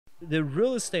the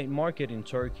real estate market in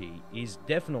Turkey is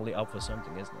definitely up for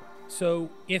something, isn't it? So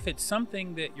if it's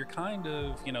something that you're kind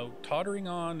of, tottering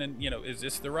on and, is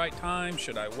this the right time?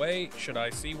 Should I wait? Should I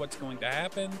see what's going to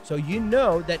happen? So you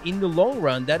know that in the long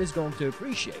run, that is going to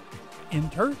appreciate. In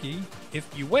Turkey, if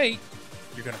you wait,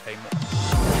 you're going to pay more.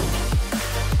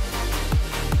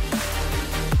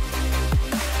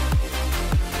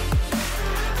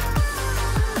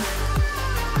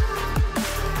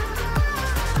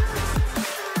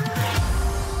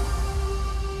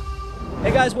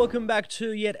 Hey guys, welcome back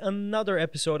to yet another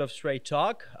episode of Straight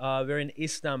Talk. We're in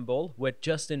Istanbul with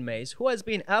Justin Mays, who has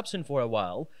been absent for a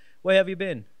while. Where have you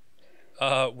been?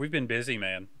 We've been busy,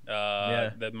 man.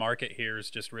 Yeah. The market here has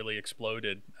just really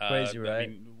exploded. Crazy, right? I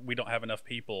mean, we don't have enough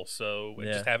people, so we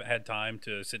just haven't had time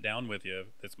to sit down with you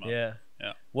this month. Yeah.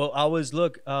 Yeah. Well,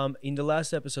 in the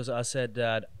last episodes, I said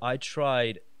that I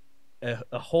tried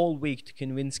a whole week to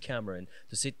convince Cameron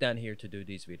to sit down here to do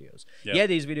these videos. Yeah,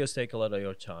 these videos take a lot of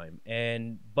your time,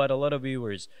 but a lot of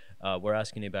viewers were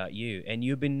asking about you, and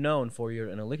you've been known for your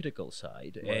analytical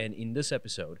side. Right. And in this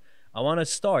episode, I want to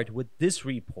start with this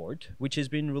report, which has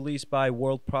been released by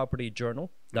worldpropertyjournal.com.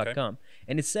 Okay.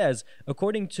 And it says,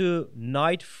 according to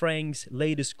Knight Frank's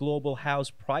latest global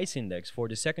house price index for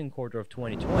the second quarter of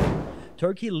 2020,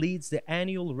 Turkey leads the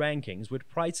annual rankings with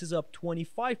prices up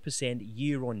 25%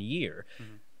 year on year.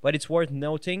 Mm-hmm. But it's worth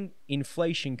noting,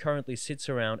 inflation currently sits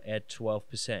around at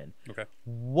 12%. Okay.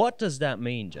 What does that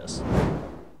mean, Justin?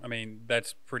 I mean,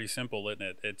 that's pretty simple, isn't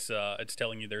it? It's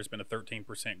telling you there's been a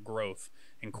 13% growth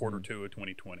in quarter two of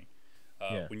 2020.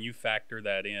 When you factor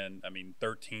that in, I mean,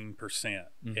 13%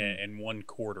 in one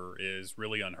quarter is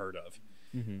really unheard of.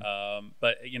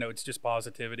 But it's just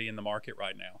positivity in the market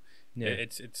right now. Yeah.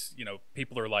 It's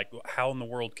people are like, how in the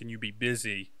world can you be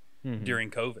busy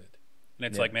during COVID? And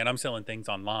it's like, man, I'm selling things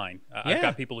online. I've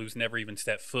got people who's never even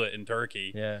stepped foot in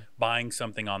Turkey buying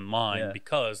something online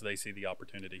because they see the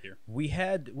opportunity here. We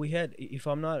had, if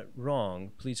I'm not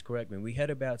wrong, please correct me, we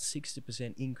had about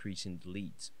 60% increase in the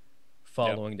leads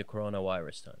following the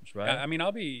coronavirus times, right? I mean,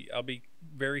 I'll be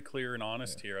very clear and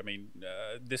honest here. I mean,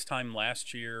 this time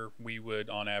last year, we would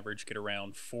on average get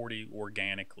around 40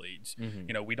 organic leads.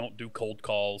 We don't do cold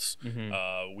calls.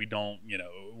 We don't,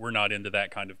 we're not into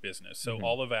that kind of business. So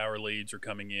all of our leads are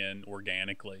coming in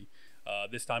organically.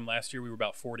 This time last year, we were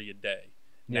about 40 a day.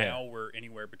 Now we're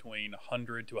anywhere between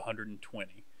 100 to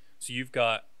 120. So you've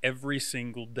got every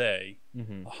single day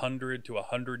 100 to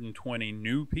 120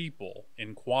 new people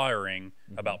inquiring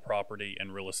about property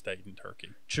and real estate in Turkey.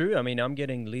 True. I mean, I'm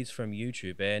getting leads from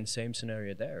YouTube, and same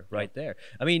scenario there, right there.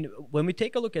 I mean, when we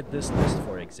take a look at this list,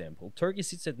 for example, Turkey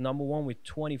sits at number one with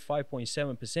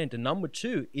 25.7%, and number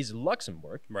two is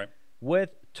Luxembourg, Right. with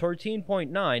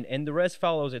 13.9, and the rest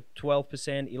follows at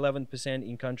 12%, 11%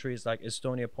 in countries like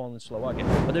Estonia, Poland, Slovakia.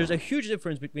 But there's a huge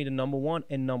difference between the number one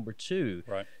and number two.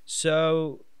 Right.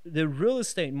 So the real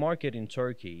estate market in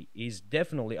Turkey is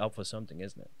definitely up for something,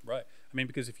 isn't it? Right. I mean,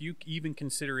 because if you even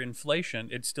consider inflation,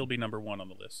 it'd still be number one on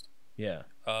the list. Yeah.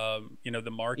 The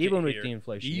market Even with here, the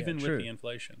inflation. even yeah, with true. the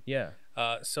inflation. Yeah.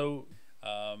 So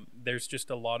there's just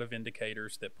a lot of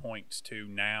indicators that points to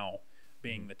now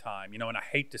being the time, and I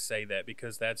hate to say that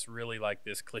because that's really like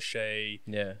this cliche,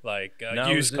 like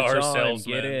used car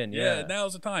salesman. Get in,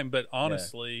 now's the time. But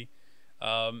honestly,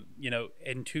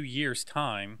 in 2 years'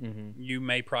 time, you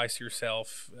may price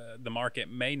yourself. The market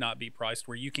may not be priced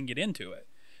where you can get into it.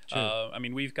 I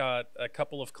mean, we've got a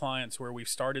couple of clients where we've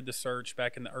started the search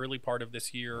back in the early part of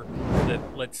this year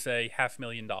that, let's say,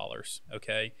 $500,000,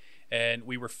 okay? And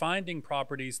we were finding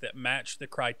properties that matched the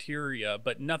criteria,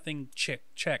 but nothing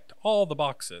checked all the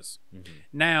boxes.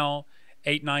 Now,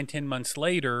 8, 9, 10 months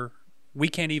later, we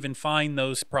can't even find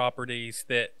those properties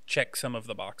that check some of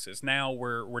the boxes. Now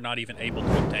we're not even able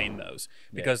to obtain those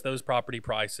because those property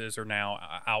prices are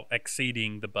now out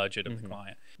exceeding the budget of the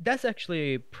client. That's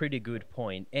actually a pretty good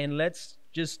point. And let's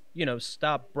just,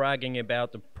 stop bragging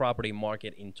about the property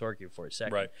market in Turkey for a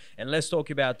second. Right. And let's talk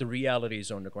about the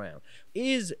realities on the ground.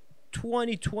 Is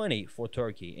 2020 for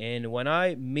Turkey, and what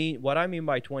I mean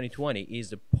by 2020 is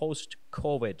the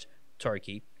post-COVID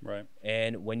Turkey. Right.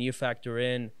 And when you factor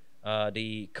in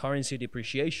the currency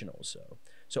depreciation also.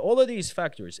 So all of these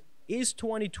factors, is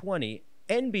 2020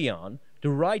 and beyond the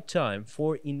right time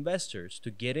for investors to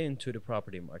get into the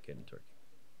property market in Turkey?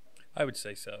 I would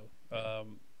say so.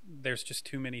 There's just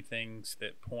too many things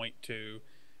that point to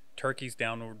Turkey's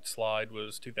downward slide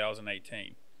was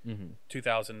 2018.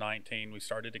 2019, we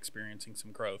started experiencing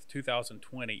some growth.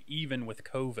 2020, even with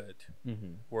COVID,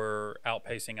 we're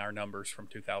outpacing our numbers from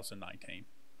 2019.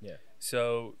 Yeah.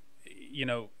 So,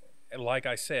 like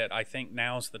I said, I think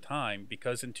now's the time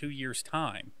because in 2 years'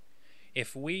 time,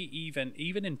 if we even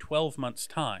in 12 months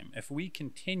time, if we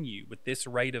continue with this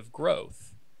rate of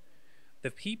growth, the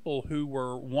people who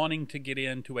were wanting to get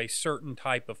into a certain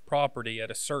type of property at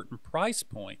a certain price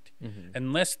point,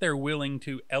 unless they're willing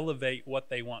to elevate what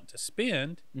they want to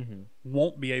spend,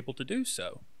 won't be able to do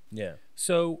so. Yeah.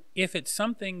 So if it's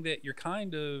something that you're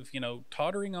kind of,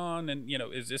 tottering on and,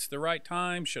 is this the right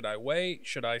time? Should I wait?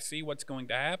 Should I see what's going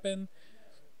to happen?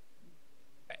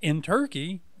 In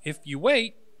Turkey, if you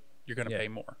wait, you're going to pay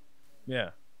more.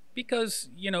 Yeah. Because,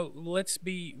 let's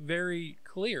be very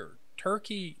clear.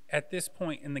 Turkey, at this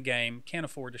point in the game, can't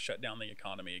afford to shut down the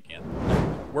economy again.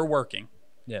 We're working.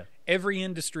 Yeah. Every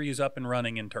industry is up and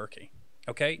running in Turkey.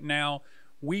 Okay? Now,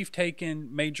 we've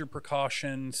taken major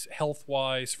precautions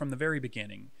health-wise from the very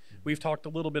beginning. We've talked a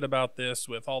little bit about this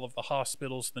with all of the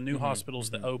hospitals, the new hospitals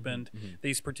that opened,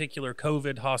 these particular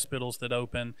COVID hospitals that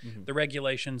open, the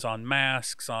regulations on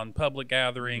masks, on public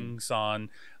gatherings, on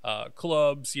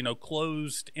clubs,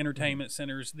 closed entertainment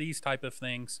centers, these type of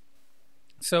things.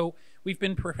 So we've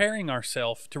been preparing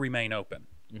ourselves to remain open,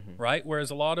 right?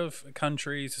 Whereas a lot of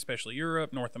countries, especially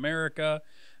Europe, North America,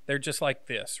 they're just like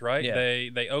this, right? Yeah.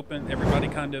 They open, everybody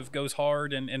kind of goes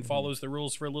hard and follows the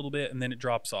rules for a little bit, and then it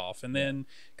drops off, and then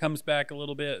comes back a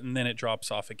little bit, and then it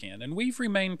drops off again. And we've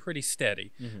remained pretty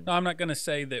steady. Now, I'm not going to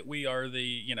say that we are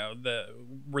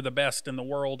we're the best in the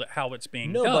world at how it's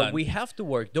being done. No, but we have to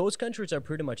work. Those countries are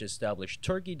pretty much established.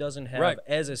 Turkey doesn't have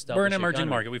as established. We're an emerging economy.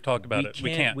 market. We've talked about it.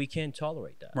 We can't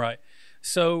tolerate that. Right.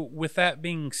 So with that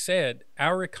being said,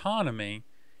 our economy,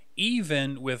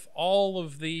 even with all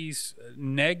of these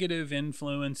negative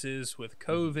influences with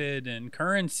COVID and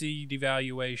currency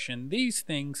devaluation, these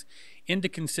things into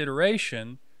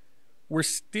consideration, we're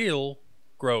still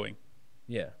growing.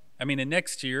 Yeah. I mean, in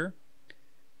next year,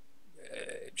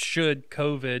 should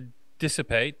COVID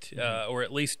dissipate or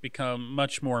at least become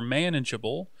much more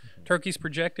manageable, Turkey's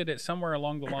projected at somewhere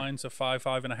along the lines of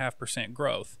 5.5%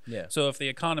 growth. Yeah. So if the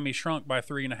economy shrunk by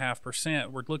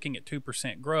 3.5%, we're looking at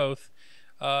 2% growth.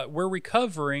 We're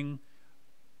recovering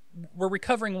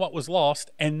what was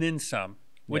lost and then some,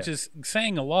 which is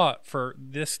saying a lot for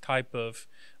this type of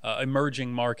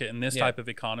emerging market and this type of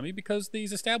economy, because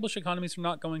these established economies are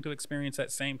not going to experience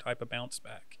that same type of bounce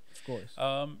back. Of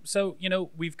course. So,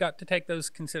 we've got to take those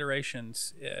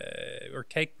considerations or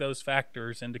take those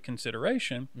factors into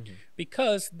consideration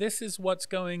because this is what's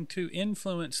going to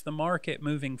influence the market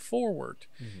moving forward.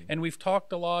 And we've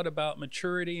talked a lot about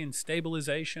maturity and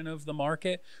stabilization of the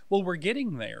market. Well, we're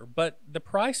getting there, but the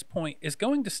price point is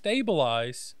going to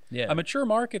stabilize. Yeah. A mature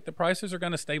market, the prices are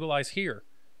going to stabilize here.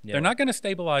 Yeah. They're not going to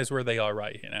stabilize where they are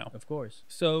right now. Of course.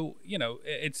 So,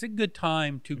 it's a good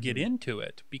time to get into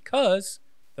it because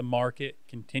the market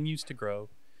continues to grow,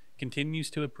 continues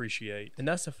to appreciate. And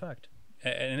that's a fact.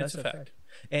 And it's a fact.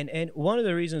 And one of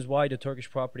the reasons why the Turkish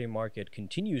property market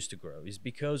continues to grow is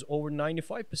because over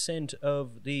 95%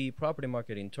 of the property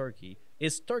market in Turkey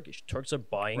is Turkish. Turks are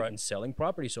buying and selling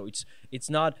property, so it's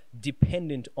not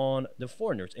dependent on the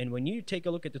foreigners. And when you take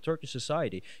a look at the Turkish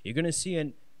society, you're going to see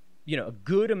a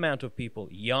good amount of people,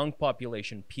 young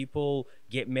population, people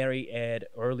get married at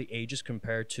early ages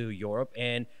compared to Europe.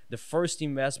 And the first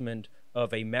investment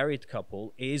of a married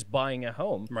couple is buying a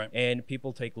home. Right. And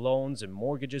people take loans and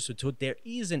mortgages. So there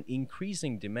is an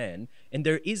increasing demand, and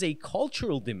there is a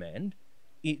cultural demand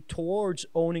towards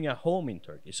owning a home in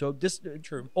Turkey. So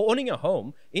owning a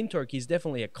home in Turkey is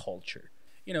definitely a culture.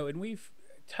 And we've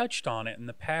touched on it in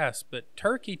the past, but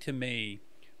Turkey, to me,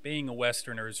 being a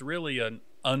Westerner, is really an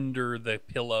under the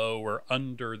pillow or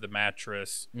under the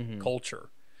mattress culture.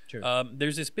 True.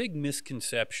 There's this big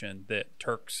misconception that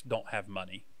Turks don't have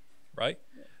money, right?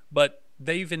 But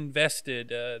they've invested.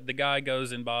 The guy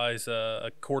goes and buys a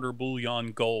quarter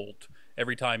bullion gold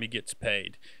every time he gets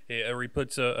paid, or he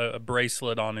puts a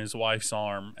bracelet on his wife's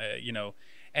arm,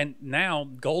 and now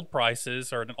gold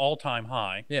prices are at an all-time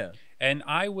high. Yeah. And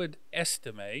I would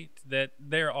estimate that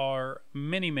there are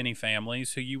many, many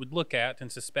families who you would look at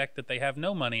and suspect that they have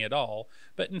no money at all,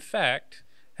 but in fact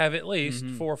have at least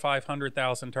 400,000 or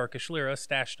 500,000 Turkish lira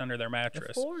stashed under their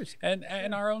mattress. Of course. And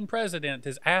our own president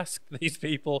has asked these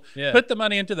people, put the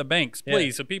money into the banks,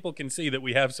 please, so people can see that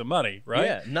we have some money, right?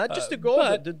 Yeah, not just the gold,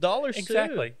 but the dollars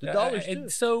exactly. too. The dollars too.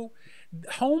 So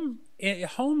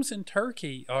homes in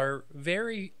Turkey are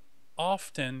very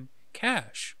often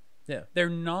cash. Yeah. They're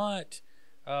not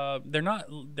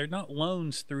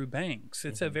loans through banks.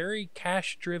 It's a very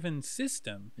cash-driven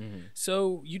system.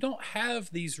 So you don't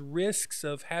have these risks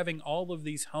of having all of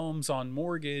these homes on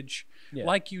mortgage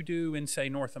like you do in, say,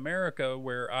 North America,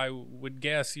 where I would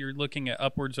guess you're looking at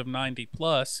upwards of 90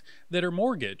 plus that are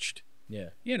mortgaged. Yeah.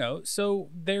 You know, so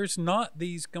there's not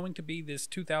going to be this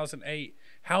 2008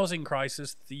 housing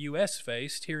crisis that the U.S.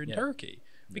 faced here in Turkey,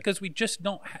 because we just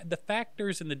don't the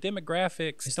factors and the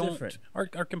demographics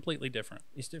are completely different.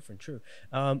 It's different, true.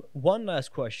 One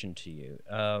last question to you,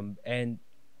 and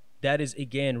that is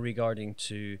again regarding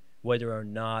to whether or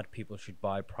not people should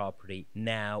buy property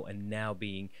now, and now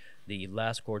being the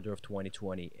last quarter of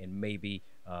 2020 and maybe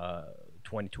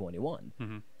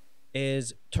 2021,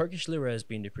 is Turkish lira has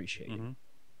been depreciating.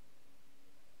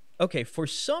 Okay, for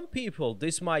some people,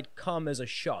 this might come as a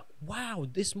shock. Wow,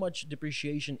 this much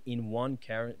depreciation in one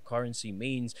currency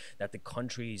means that the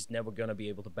country is never going to be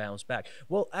able to bounce back.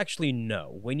 Well, actually,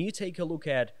 no. When you take a look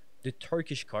at the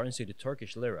Turkish currency, the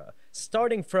Turkish lira,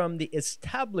 starting from the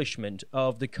establishment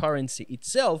of the currency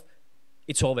itself,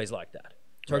 it's always like that.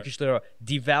 Turkish lira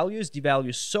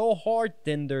devalues so hard,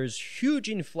 then there's huge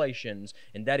inflations,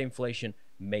 and that inflation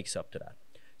makes up to that.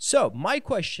 So my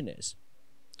question is,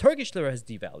 Turkish lira has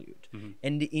devalued,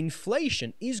 and the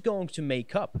inflation is going to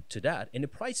make up to that, and the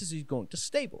prices is going to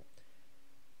stable.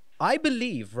 I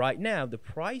believe right now the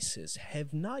prices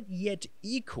have not yet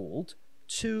equaled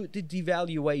to the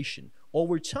devaluation.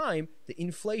 Over time, the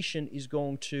inflation is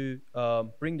going to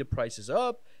bring the prices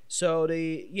up, so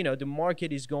the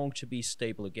market is going to be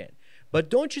stable again. But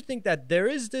don't you think that there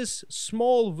is this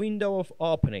small window of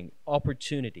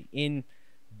opportunity in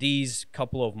these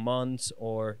couple of months,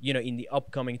 or in the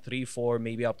upcoming 3, 4,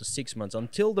 maybe up to 6 months,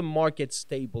 until the market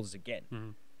stables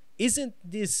again? Isn't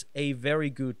this a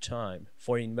very good time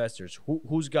for investors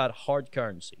who's got hard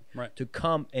currency to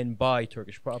come and buy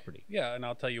Turkish property? Yeah, and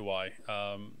I'll tell you why.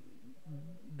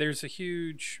 There's a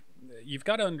huge, you've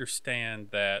got to understand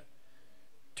that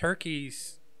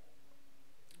Turkey's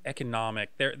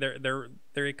economic,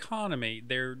 their economy,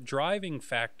 their driving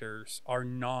factors are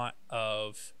not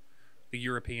of the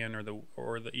European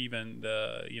or even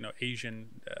the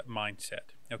Asian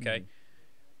mindset. Okay,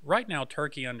 right now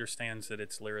Turkey understands that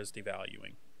its lira is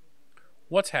devaluing.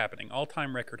 What's happening?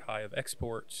 All-time record high of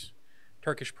exports,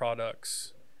 Turkish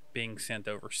products being sent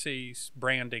overseas,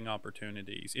 branding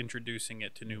opportunities, introducing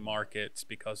it to new markets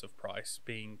because of price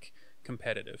being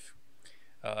competitive.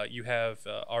 You have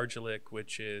Arçelik,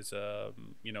 which is a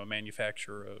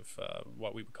manufacturer of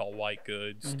what we would call white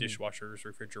goods, dishwashers,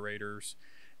 refrigerators.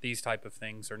 These type of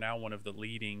things are now one of the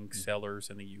leading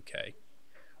sellers in the UK.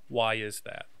 Why is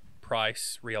that?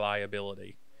 Price,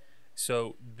 reliability.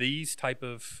 So these type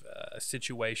of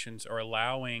situations are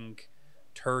allowing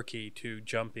Turkey to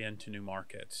jump into new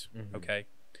markets. Okay,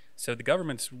 so the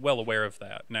government's well aware of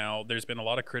that. Now, there's been a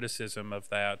lot of criticism of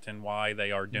that and why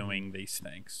they are doing these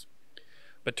things.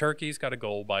 But Turkey's got a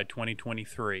goal by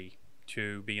 2023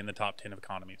 to be in the top 10 of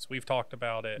economies. We've talked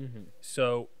about it.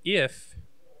 So if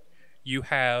you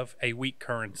have a weak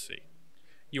currency,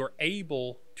 you're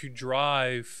able to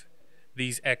drive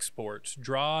these exports,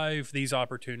 drive these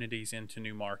opportunities into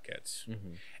new markets.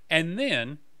 And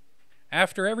then,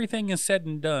 after everything is said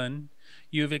and done,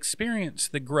 you've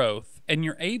experienced the growth, and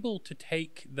you're able to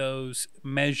take those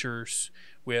measures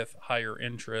with higher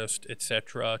interest,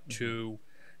 etc., to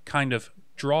kind of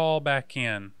draw back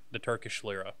in the Turkish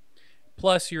lira.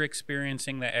 Plus, you're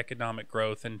experiencing the economic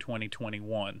growth in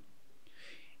 2021.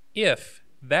 If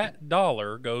that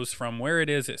dollar goes from where it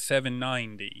is at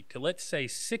 790 to, let's say,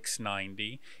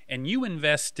 690, and you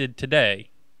invested today,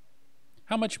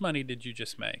 how much money did you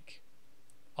just make?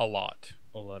 A lot.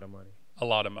 A lot of money. A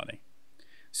lot of money.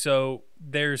 So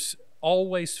there's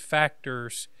always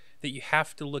factors that you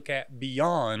have to look at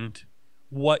beyond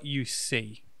what you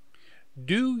see.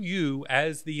 Do you,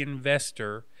 as the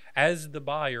investor, as the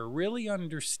buyer, really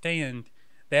understand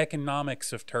the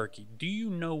economics of Turkey? Do you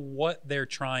know what they're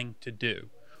trying to do?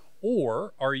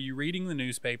 Or are you reading the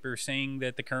newspaper, seeing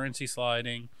that the currency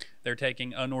sliding, they're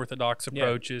taking unorthodox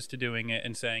approaches to doing it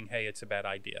and saying, hey, it's a bad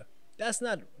idea? That's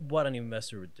not what an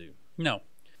investor would do. No.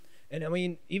 And I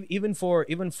mean, even for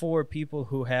people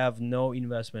who have no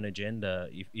investment agenda,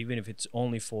 even if it's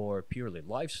only for purely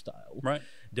lifestyle, right?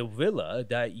 The villa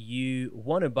that you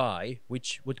want to buy,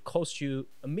 which would cost you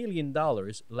 $1 million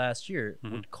last year,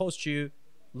 would cost you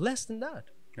less than that.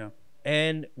 Yeah.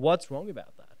 And what's wrong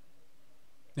about that?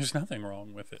 There's nothing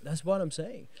wrong with it. That's what I'm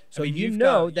saying. So I mean,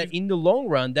 that in the long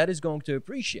run, that is going to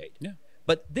appreciate. Yeah.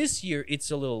 But this year, it's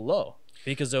a little low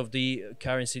because of the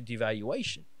currency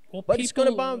devaluation. Well, but it's going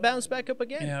to bounce back up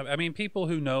again. Yeah, I mean, people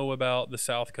who know about the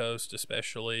South Coast,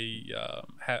 especially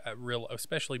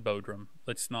especially Bodrum.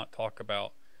 Let's not talk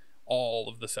about all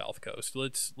of the South Coast.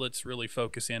 Let's really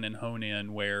focus in and hone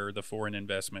in where the foreign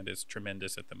investment is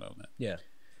tremendous at the moment. Yeah.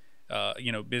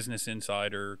 Business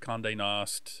Insider, Condé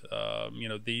Nast,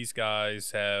 these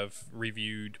guys have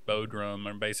reviewed Bodrum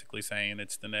and basically saying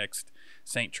it's the next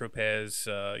Saint Tropez.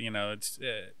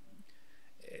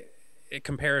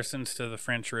 Comparisons to the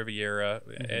French Riviera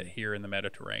here in the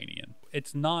Mediterranean.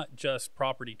 It's not just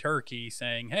Property Turkey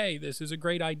saying, hey, this is a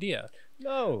great idea.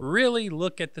 No. Really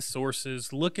look at the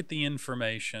sources, look at the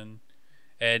information,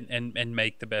 and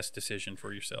make the best decision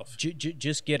for yourself.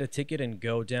 Just get a ticket and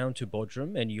go down to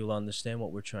Bodrum, and you'll understand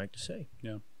what we're trying to say.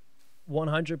 Yeah.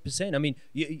 100%. I mean,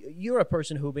 you're a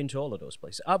person who's been to all of those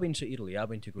places. I've been to Italy. I've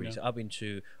been to Greece. Yeah. I've been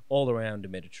to all around the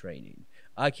Mediterranean.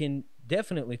 I can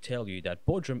definitely tell you that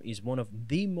Bodrum is one of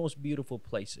the most beautiful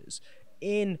places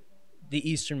in the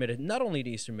Eastern Mediterranean, not only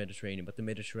the Eastern Mediterranean, but the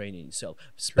Mediterranean itself.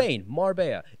 Spain,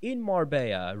 Marbella. In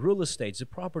Marbella, real estates, the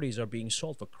properties are being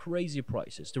sold for crazy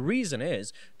prices. The reason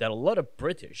is that a lot of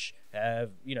British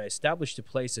have, established the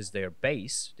place as their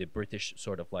base, the British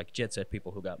sort of like jet set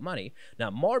people who got money. Now,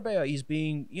 Marbella is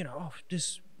being,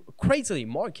 this crazily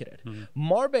marketed.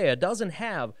 Marbella doesn't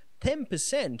have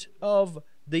 10% of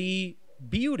the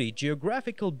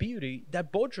geographical beauty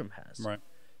that Bodrum has. Right.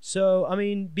 So, I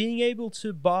mean, being able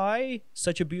to buy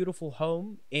such a beautiful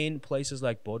home in places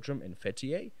like Bodrum and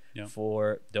Fethiye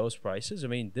for those prices, I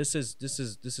mean, this is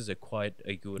quite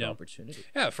a good opportunity.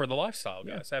 Yeah, for the lifestyle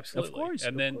guys, absolutely. Of course.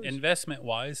 And then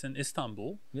investment-wise in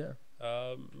Istanbul, it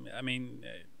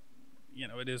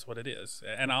is what it is.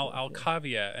 And I'll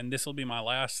caveat, and this will be my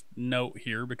last note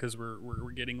here because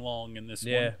we're getting long in this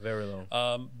one. Yeah, very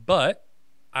long. But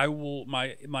I will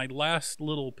my last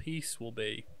little piece will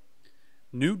be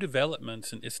new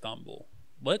developments in Istanbul.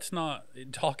 Let's not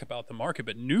talk about the market,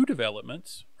 but new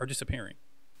developments are disappearing.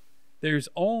 There's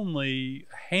only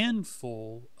a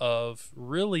handful of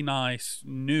really nice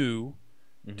new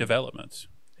developments.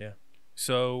 Yeah.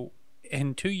 So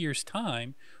in 2 years'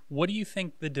 time, what do you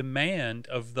think the demand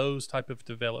of those type of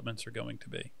developments are going to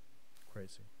be?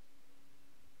 Crazy.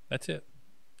 That's it.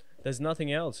 There's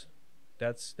nothing else.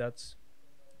 That's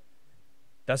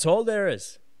all there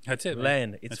is. That's it.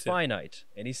 Land. It's finite.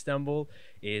 And Istanbul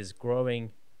is growing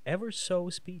ever so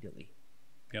speedily.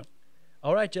 Yep.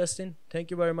 All right, Justin. Thank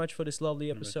you very much for this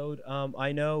lovely episode.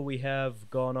 I know we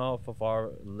have gone off of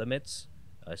our limits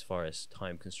as far as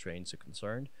time constraints are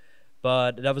concerned.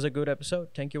 But that was a good episode.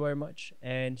 Thank you very much.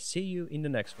 And see you in the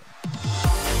next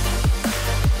one.